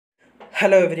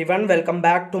Hello everyone, welcome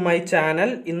back to my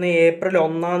channel. ഇന്ന് April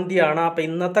 1-ാം തീയതിയാണ്. അപ്പോൾ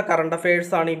ഇന്നത്തെ കറണ്ട്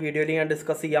അഫയേഴ്സ് ആണ് ഈ വീഡിയോയിൽ ഞാൻ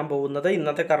ഡിസ്കസ് ചെയ്യാൻ പോകുന്നത്.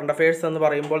 ഇന്നത്തെ കറണ്ട് അഫയേഴ്സ് എന്ന്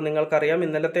പറയുമ്പോൾ നിങ്ങൾക്കറിയാം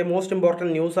ഇന്നലത്തെ മോസ്റ്റ്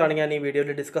ഇമ്പോർട്ടൻറ്റ് ന്യൂസ് ആണ് ഞാൻ ഈ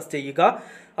വീഡിയോയിൽ ഡിസ്കസ് ചെയ്യുക.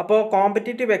 അപ്പോൾ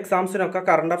കോമ്പറ്റേറ്റീവ് എക്സാംസിനൊക്കെ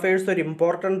കറണ്ട് അഫയേഴ്സ് ഒരു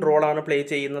ഇമ്പോർട്ടൻറ്റ് റോളാണ് പ്ലേ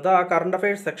ചെയ്യുന്നത്. ആ കറണ്ട്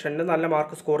അഫയേഴ്സ് സെക്ഷനിൽ നല്ല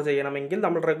മാർക്ക് സ്കോർ ചെയ്യണമെങ്കിൽ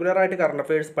നമ്മൾ റെഗുലറായിട്ട് കറണ്ട്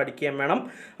അഫയേഴ്സ് പഠിക്കുകയും വേണം,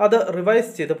 അത്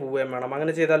റിവൈസ് ചെയ്ത് പോവുകയും വേണം.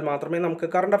 അങ്ങനെ ചെയ്താൽ മാത്രമേ നമുക്ക്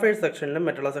കറണ്ട് അഫയേഴ്സ് സെക്ഷനിലും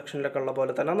മറ്റുള്ള സെക്ഷനിലൊക്കെ ഉള്ള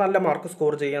പോലെ തന്നെ നല്ല മാർക്ക്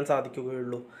സ്കോർ ചെയ്യാൻ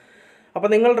സാധിക്കുകയുള്ളൂ. അപ്പോൾ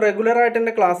നിങ്ങൾ റെഗുലറായിട്ട്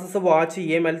എൻ്റെ ക്ലാസ്സസ് വാച്ച്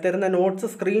ചെയ്യുകയും അതിൽ തരുന്ന നോട്ട്സ്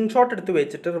സ്ക്രീൻഷോട്ട് എടുത്ത്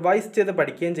വെച്ചിട്ട് റിവൈസ് ചെയ്ത്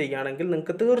പഠിക്കുകയും ചെയ്യുകയാണെങ്കിൽ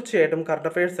നിങ്ങൾക്ക് തീർച്ചയായിട്ടും കറണ്ട്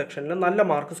അഫയേഴ്സ് സെക്ഷനിൽ നല്ല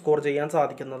മാർക്ക് സ്കോർ ചെയ്യാൻ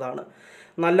സാധിക്കുന്നതാണ്.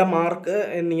 നല്ല മാർക്ക്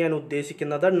എന്ന് ഞാൻ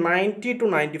ഉദ്ദേശിക്കുന്നത് 90 to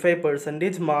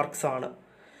 95% മാർക്സ് ആണ്.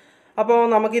 അപ്പോൾ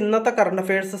നമുക്ക് ഇന്നത്തെ കറണ്ട്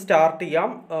അഫയേഴ്സ് സ്റ്റാർട്ട് ചെയ്യാം.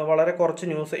 വളരെ കുറച്ച്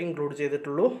ന്യൂസ് ഇൻക്ലൂഡ്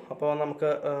ചെയ്തിട്ടുള്ളൂ. അപ്പോൾ നമുക്ക്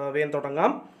വേഗം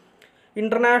തുടങ്ങാം.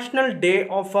 International day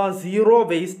of zero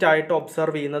waste ആയിട്ട്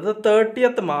ഒബ്സർവ് ചെയ്യുന്നത്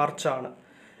 30th മാർച്ചാണ്.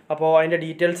 അപ്പോൾ അതിൻ്റെ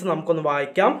ഡീറ്റെയിൽസ് നമുക്കൊന്ന്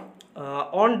വായിക്കാം.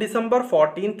 On December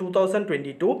 14,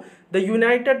 2022, the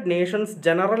United Nations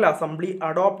General Assembly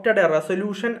adopted a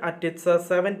resolution at its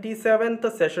 77th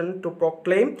session to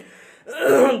proclaim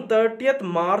 30th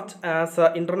March as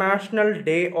International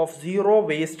Day of Zero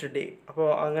Waste Day. അപ്പോൾ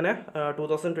അങ്ങനെ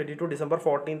 2022 December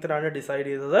 14th decide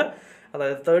ചെയ്തത്,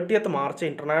 അതായത് 30th March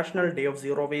international day of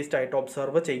zero waste ആയിട്ട്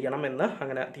observe ചെയ്യണമെന്ന്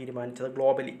അങ്ങനെ തീരുമാനിച്ചത്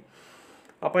globally.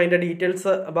 അപ്പോൾ അതിൻ്റെ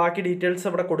ബാക്കി ഡീറ്റെയിൽസ്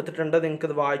ഇവിടെ കൊടുത്തിട്ടുണ്ട്,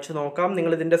 നിങ്ങൾക്കിത് വായിച്ച് നോക്കാം.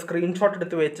 നിങ്ങളിതിൻ്റെ സ്ക്രീൻഷോട്ട്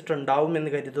എടുത്ത് വെച്ചിട്ടുണ്ടാവും എന്ന്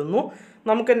കരുതുന്നു.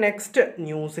 നമുക്ക് നെക്സ്റ്റ്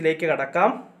ന്യൂസിലേക്ക് കടക്കാം.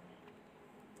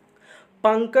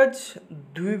 Pankaj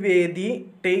Dwivedi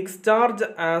takes charge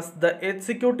as the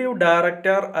executive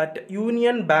director at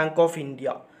union bank of India.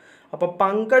 അപ്പോൾ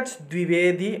പങ്കജ്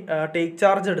ദ്വിവേദി ടേക്ക്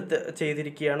ചാർജ്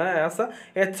ചെയ്തിരിക്കുകയാണ് as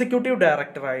executive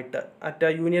ഡയറക്ടറായിട്ട് at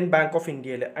union bank of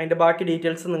ഇന്ത്യയിൽ. അതിൻ്റെ ബാക്കി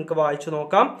ഡീറ്റെയിൽസ് നിങ്ങൾക്ക് വായിച്ചു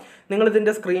നോക്കാം.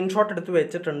 നിങ്ങളിതിൻ്റെ സ്ക്രീൻഷോട്ട് എടുത്ത്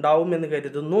വെച്ചിട്ടുണ്ടാവും എന്ന്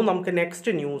കരുതുന്നു. നമുക്ക് നെക്സ്റ്റ്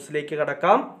ന്യൂസിലേക്ക്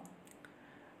കടക്കാം.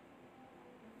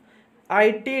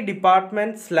 IT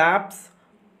department slabs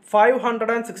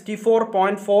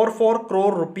 564.44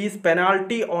 crore rupees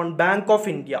penalty on bank of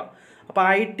India. അപ്പോൾ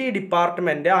IT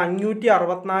ഡിപ്പാർട്ട്മെൻറ്റ്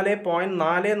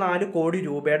 564.44 കോടി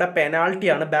രൂപയുടെ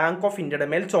പെനാൽറ്റിയാണ് ബാങ്ക് ഓഫ് ഇന്ത്യയുടെ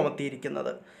മേൽ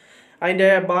ചുമത്തിയിരിക്കുന്നത്. അതിൻ്റെ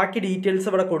ബാക്കി ഡീറ്റെയിൽസ്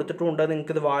ഇവിടെ കൊടുത്തിട്ടുണ്ട്,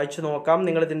 നിങ്ങൾക്കിത് വായിച്ച് നോക്കാം.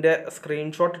 നിങ്ങളിതിൻ്റെ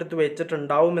സ്ക്രീൻഷോട്ട് എടുത്ത്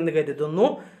വെച്ചിട്ടുണ്ടാവും എന്ന് കരുതുന്നു.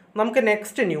 നമുക്ക്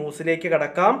നെക്സ്റ്റ് ന്യൂസിലേക്ക്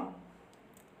കടക്കാം.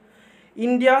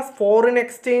 India's foreign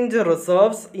exchange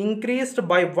reserves increased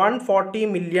by $140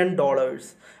 million.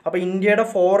 അപ്പോൾ ഇന്ത്യയുടെ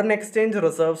ഫോറിൻ എക്സ്ചേഞ്ച്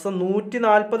റിസർവ്സ്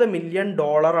 $140 million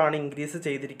ആണ് ഇൻക്രീസ്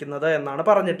ചെയ്തിരിക്കുന്നത് എന്നാണ്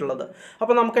പറഞ്ഞിട്ടുള്ളത്.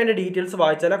 അപ്പോൾ നമുക്ക് അതിൻ്റെ ഡീറ്റെയിൽസ്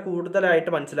വായിച്ചാലേ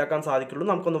കൂടുതലായിട്ട് മനസ്സിലാക്കാൻ സാധിക്കുള്ളൂ.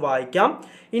 നമുക്കൊന്ന് വായിക്കാം.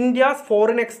 India's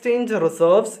foreign exchange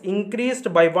reserves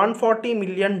increased by $140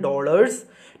 million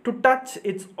to touch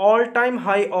its all-time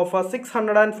high of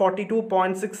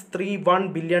 $642.631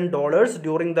 billion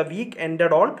during the week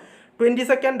ended on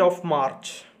 22nd of March.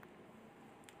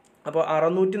 അപ്പോൾ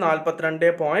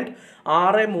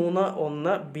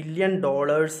 $642.631 ബില്യൺ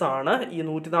ആണ് ഈ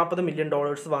 $140 million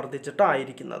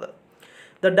വർദ്ധിച്ചിട്ടായിരിക്കുന്നത്.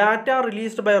 The data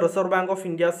released by Reserve Bank of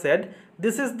India said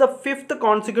this is the 5th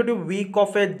consecutive week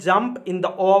of a jump in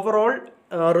the overall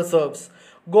reserves.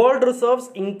 Gold reserves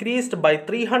increased by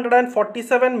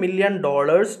 $347 million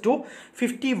to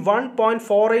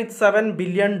 $51.487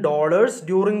 billion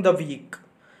during the week.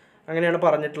 അങ്ങനെയാണ്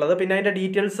പറഞ്ഞിട്ടുള്ളത്. പിന്നെ അതിൻ്റെ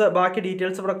ബാക്കി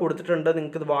details ഇവിടെ കൊടുത്തിട്ടുണ്ട്,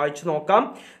 നിങ്ങൾക്കിത് വായിച്ച് നോക്കാം.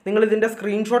 നിങ്ങളിതിൻ്റെ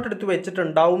സ്ക്രീൻഷോട്ട് എടുത്ത്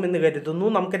വെച്ചിട്ടുണ്ടാവും എന്ന് കരുതുന്നു.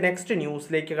 നമുക്ക് നെക്സ്റ്റ്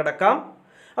ന്യൂസിലേക്ക് കിടക്കാം.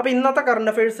 അപ്പോൾ ഇന്നത്തെ കറണ്ട്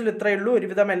അഫയേഴ്സിൽ ഇത്രയേ ഉള്ളൂ.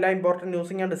 ഒരുവിധം എല്ലാ ഇമ്പോർട്ടൻറ്റ്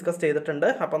ന്യൂസും ഞാൻ ഡിസ്കസ് ചെയ്തിട്ടുണ്ട്.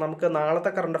 അപ്പോൾ നമുക്ക്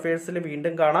നാളത്തെ കറണ്ട് അഫയേഴ്സിൽ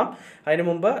വീണ്ടും കാണാം. അതിന്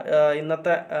മുമ്പ്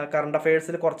ഇന്നത്തെ കറണ്ട്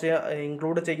അഫയേഴ്സിൽ കുറച്ച്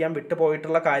ഇൻക്ലൂഡ് ചെയ്യാൻ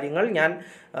വിട്ടുപോയിട്ടുള്ള കാര്യങ്ങൾ ഞാൻ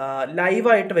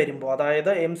ലൈവായിട്ട് വരുമ്പോൾ,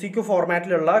 അതായത് MCQ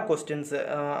ഫോർമാറ്റിലുള്ള ക്വസ്റ്റ്യൻസ്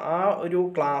ആ ഒരു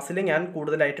ക്ലാസ്സിൽ ഞാൻ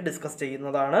കൂടുതലായിട്ട് ഡിസ്കസ്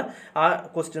ചെയ്യുന്നതാണ്. ആ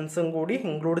ക്വസ്റ്റ്യൻസും കൂടി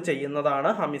ഇൻക്ലൂഡ് ചെയ്യുന്നതാണ്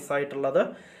ആ മിസ്സായിട്ടുള്ളത്.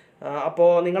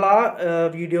 അപ്പോൾ നിങ്ങൾ ആ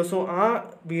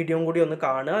വീഡിയോയും കൂടി ഒന്ന്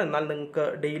കാണുക. എന്നാൽ നിങ്ങൾക്ക്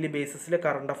ഡെയിലി ബേസിസിൽ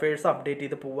കറണ്ട് അഫയേഴ്സ് അപ്ഡേറ്റ്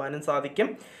ചെയ്ത് പോകാനും സാധിക്കും.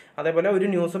 അതേപോലെ ഒരു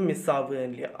ന്യൂസും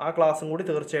മിസ്സാവുകയില്ല. ആ ക്ലാസ്സും കൂടി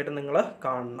തീർച്ചയായിട്ടും നിങ്ങൾ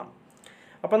കാണണം.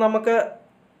 അപ്പോൾ നമുക്ക്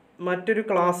മറ്റൊരു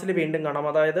ക്ലാസ്സിൽ വീണ്ടും കാണാം.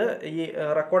 അതായത് ഈ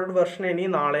റെക്കോർഡഡ് വെർഷൻ ഇനി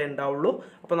നാളെ ഉണ്ടാവുള്ളൂ.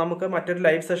 അപ്പോൾ നമുക്ക് മറ്റൊരു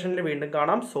ലൈവ് സെഷനിൽ വീണ്ടും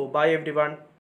കാണാം. So by everyone.